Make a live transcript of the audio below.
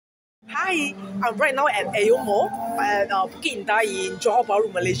Hi, I'm right now at Aeon Mall at Bukit Indah in Johor Bahru,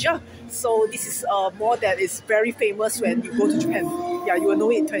 Malaysia. So this is a mall that is very famous when you go to Japan. Yeah, you will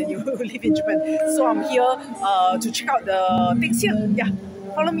know it when you live in Japan. So I'm here to check out the things here. Yeah,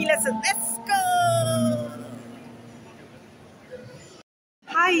 follow me. Let's go.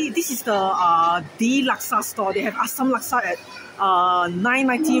 Hi, this is the D Laksa store. They have Assam Laksa at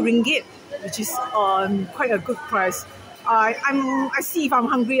 990 ringgit, which is quite a good price. I see if I'm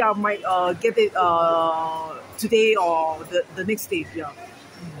hungry, I might get it today or the next day. Yeah.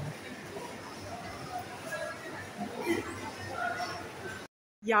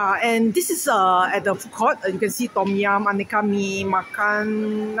 Yeah, and this is at the food court. You can see tom yum, aneka mee,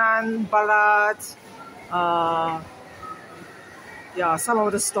 makanan barat. Yeah, some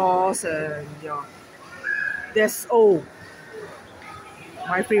of the stores, and yeah, there's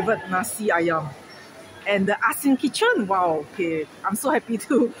my favorite nasi ayam. And the ASEAN kitchen, wow, okay. I'm so happy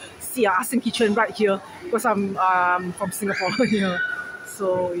to see an ASEAN kitchen right here because I'm from Singapore. Yeah.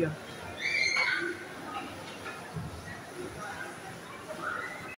 So yeah.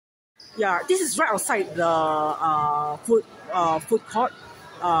 Yeah, this is right outside the food court,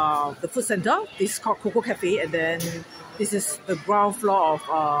 the food center. This is called Coco Cafe, and then this is the ground floor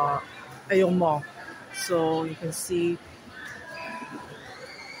of Aeon Mall. So you can see,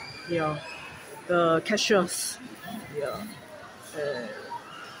 yeah, the cashiers. Yeah,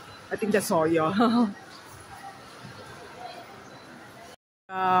 I think that's all. Yeah.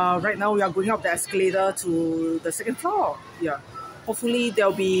 Right now we are going up the escalator to the second floor. Yeah. Hopefully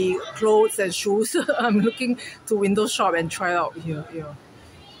there'll be clothes and shoes. I'm looking to window shop and try out here. Yeah.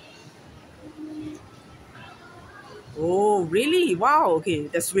 Oh, really? Wow. Okay,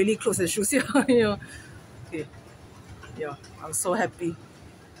 that's really clothes and shoes here. Yeah. Okay. Yeah, I'm so happy.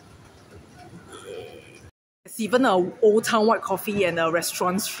 There's even a Old Town White Coffee and a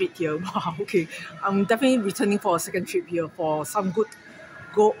restaurant street here. Wow. Okay, I'm definitely returning for a second trip here for some good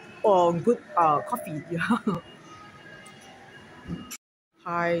coffee. Yeah.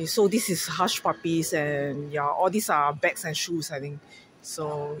 Hi, so this is Hush Puppies, and yeah, all these are bags and shoes, I think.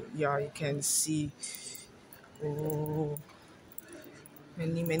 So yeah, you can see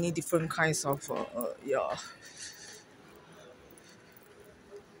many different kinds of yeah.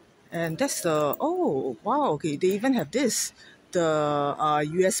 And that's the wow, okay, they even have this, the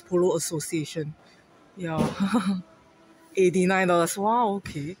US Polo Association. Yeah. $89. Wow,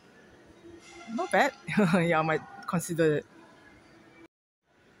 okay. Not bad. Yeah, I might consider it.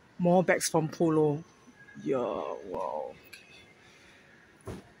 More bags from Polo. Yeah, wow.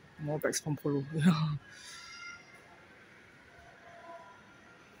 More bags from Polo. Yeah.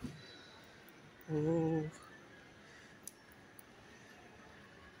 Oh.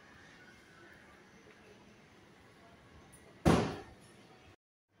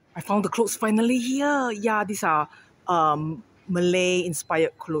 I found the clothes finally here. Yeah, these are Malay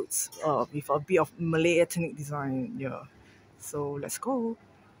inspired clothes with a bit of Malay ethnic design. Yeah. So let's go.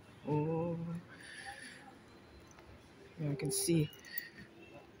 Oh. Yeah, you can see.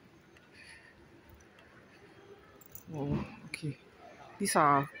 Oh, okay. These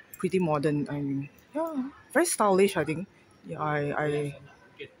are pretty modern. I mean, yeah, very stylish. I think. Yeah,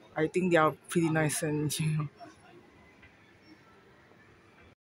 I think they are pretty nice, and you know,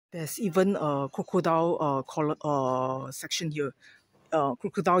 there's even a crocodile collar section here.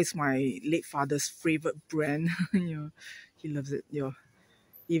 Crocodile is my late father's favorite brand. Yeah, he loves it. Yeah,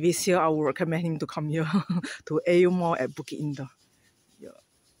 if he's here, I would recommend him to come here to Aeon Mall at Bukit Indah. Yeah.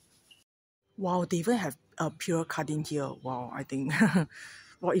 Wow, they even have a pure cardin here. Wow, I think.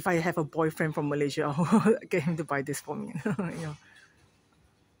 Well, if I have a boyfriend from Malaysia, I'll get him to buy this for me. Yeah.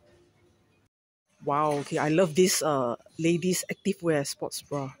 Wow, okay. I love this ladies activewear sports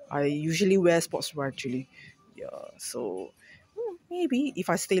bra. I usually wear sports bra actually. Yeah, so maybe if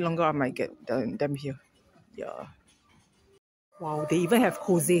I stay longer, I might get them here. Yeah. Wow, they even have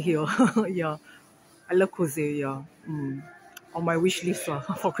cozy here. Yeah, I love cozy. Yeah. On my wish list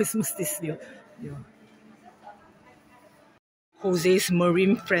for Christmas this year. Yeah. Jose's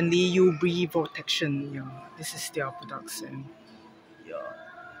marine friendly UV protection. Yeah, this is their products, and yeah,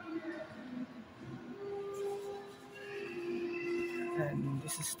 and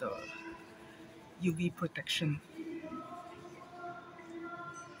this is the UV protection.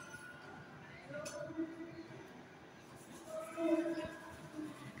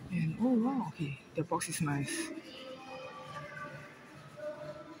 And oh wow, okay, the box is nice.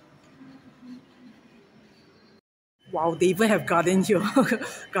 Wow, they even have Guardian here.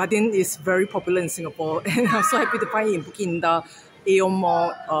 Guardian is very popular in Singapore, and I'm so happy to find it in Bukit Indah, Aeon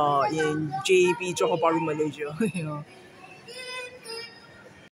Mall, in JB, Johor Bahru, Malaysia. You know.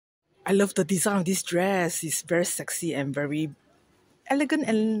 I love the design of this dress. It's very sexy and very elegant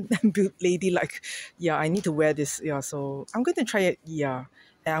and ladylike. Yeah, I need to wear this. Yeah, so I'm going to try it. Yeah,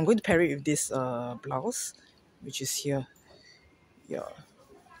 and I'm going to pair it with this blouse, which is here. Yeah,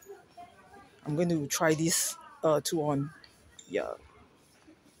 I'm going to try this two on. Yeah.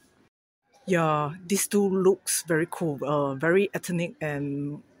 Yeah, these two looks very cool. Very ethnic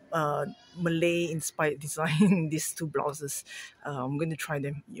and Malay inspired design. These two blouses. I'm going to try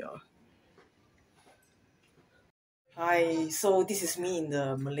them. Yeah. Hi, so this is me in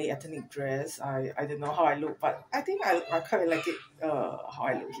the Malay ethnic dress. I don't know how I look, but I think I quite like it. How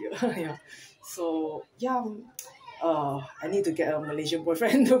I look here. Yeah. So yeah, I need to get a Malaysian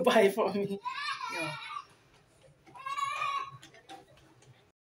boyfriend to buy for me. Yeah.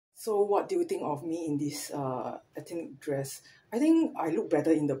 So what do you think of me in this ethnic dress? I think I look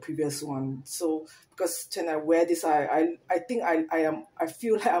better in the previous one. So because when I wear this, I think I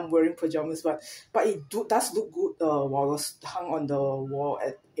feel like I'm wearing pajamas, but does look good while I was hung on the wall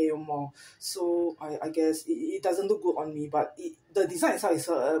at Aeon Mall. So I guess it doesn't look good on me, but the design itself is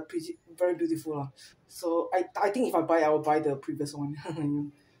pretty very beautiful. So I think if I buy, I will buy the previous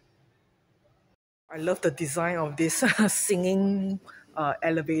one. I love the design of this singing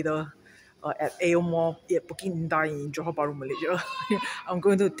elevator at Aeon Mall at Bukit Indah in Johor Bahru, Malaysia. I'm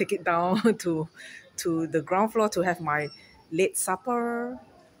going to take it down to the ground floor to have my late supper.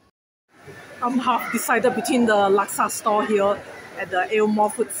 I'm half decided between the laksa store here at the Aeon Mall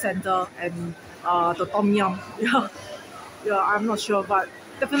Food Center and the Tom Yum. Yeah, yeah, I'm not sure, but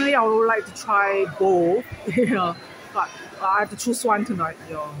definitely I would like to try both. Yeah, but I have to choose one tonight.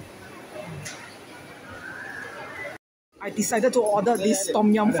 Yeah. I decided to order this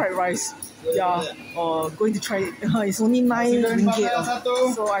Tom Yum fried rice. Yeah, going to try it. It's only 9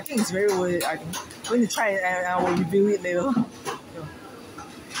 ringgit. So I think it's very worth it. I'm going to try it and I will review it later. Yeah.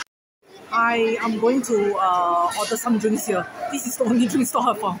 I am going to order some drinks here. This is the only drink store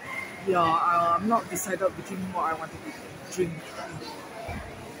I found. Yeah, I'm not decided between what I want to drink.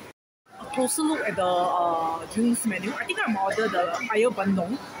 A closer look at the drinks menu. I think I'm order the Air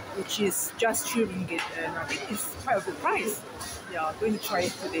Bandung, which is just 3 ringgit, and I think it's quite a good price. Yeah, going to try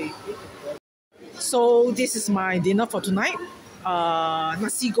it today. So this is my dinner for tonight.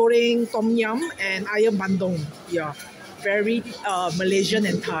 Nasi goreng, tom yum, and ayam bandung. Yeah, very Malaysian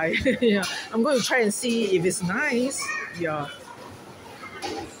and Thai. Yeah, I'm going to try and see if it's nice. Yeah.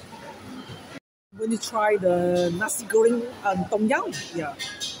 I'm going to try the nasi goreng and tom yum. Yeah.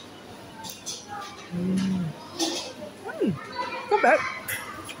 Not bad.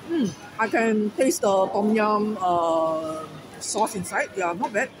 I can taste the tom yum sauce inside. Yeah,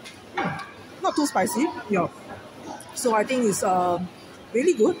 not bad. Not too spicy. Yeah. So I think it's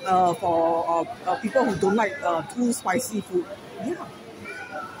really good for people who don't like too spicy food. Yeah.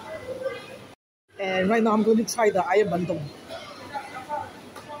 And right now I'm going to try the ayam bandung.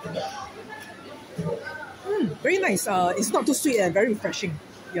 Very nice. It's not too sweet and very refreshing.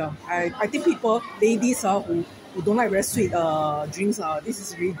 Yeah. I think people, ladies who don't like very sweet drinks, this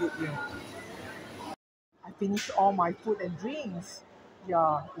is really good. Yeah. I finished all my food and drinks.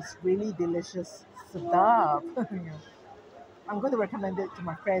 Yeah, it's really delicious. Sedap. Yeah. I'm going to recommend it to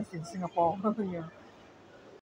my friends in Singapore. Yeah.